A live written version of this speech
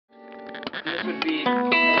This would be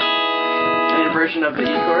an inversion of the E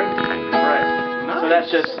chord. Right. Nice. So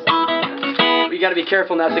that's just, you gotta be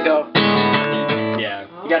careful not to go. Yeah.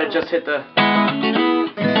 You gotta just hit the.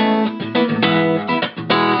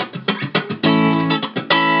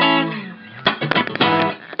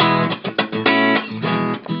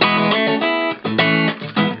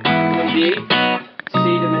 B, C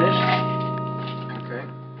diminished. Okay.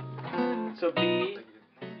 So B.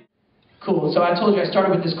 Cool, so I told you I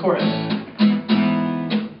started with this chorus.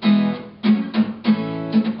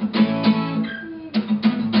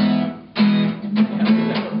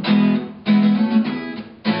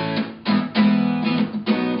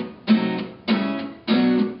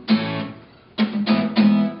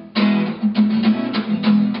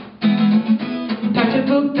 Packed a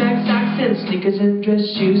book bag, socks and sneakers and dress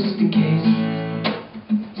shoes just in case.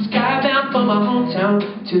 Skybound from my hometown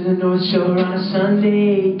to the North Shore on a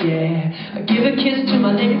Sunday, yeah. I give a kiss to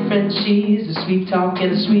my lady friend, she's a sweet talk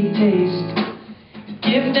and a sweet taste.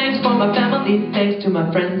 Give thanks for my family, thanks to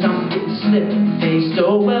my friends, I'm getting slip-faced.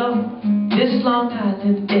 Oh well, this Long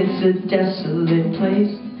Island, it's a desolate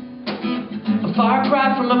place. A far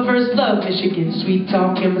cry from my first love, Michigan, sweet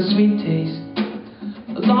talk and my sweet taste.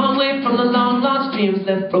 A long way from the long lost dreams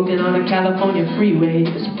left broken on a California freeway.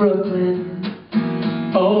 It's Brooklyn,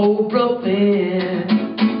 oh Brooklyn.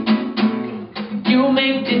 You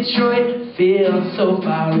make Detroit feel so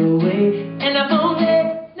far away. And I've only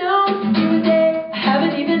known you a day, I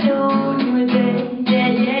haven't even known you a day. Yeah,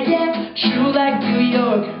 yeah, yeah, true like New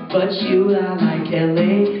York, but you are like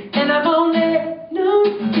LA. And I've only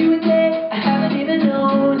known you a day, I haven't even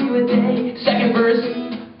known you a day. Second verse,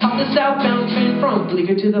 off the southbound train from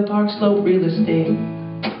Bleecker to the Park Slope real estate.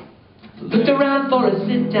 Looked around for a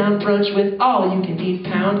sit-down brunch with all-you-can-eat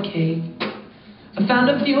pound cake. I found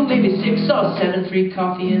a few, maybe 6 or 7, free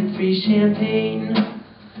coffee and free champagne.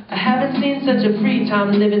 I haven't seen such a free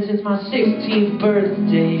time living since my 16th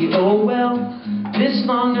birthday. Oh well, this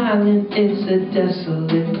Long Island, it's a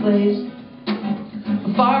desolate place.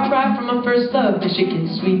 A far cry from my first love,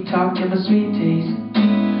 Michigan, sweet talk and my sweet taste.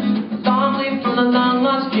 A long way from the long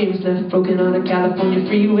lost dreams left broken on a California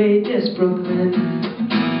freeway. This Brooklyn,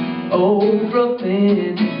 oh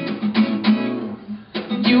Brooklyn.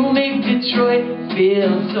 You make Detroit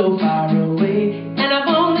feel so far away. And I've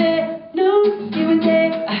only known you a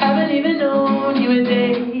day, I haven't even known you a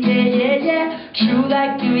day. Yeah, yeah, yeah, true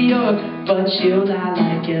like New York, but you lie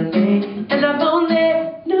like LA. And I've only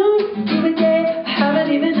known you a day, I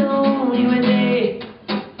haven't even known you a day.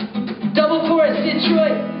 Double chorus,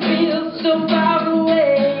 Detroit feels so far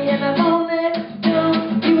away. And I've only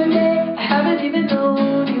known you a day, I haven't even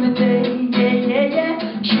known you a day. Yeah, yeah,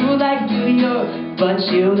 yeah, true like New York, but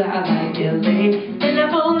you lie like LA. And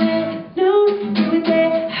I've only known you a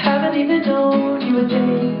day, I haven't even known you a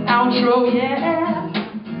day. Outro, yeah.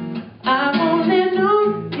 I've only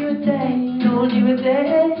known you a day, known you a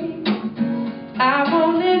day. I've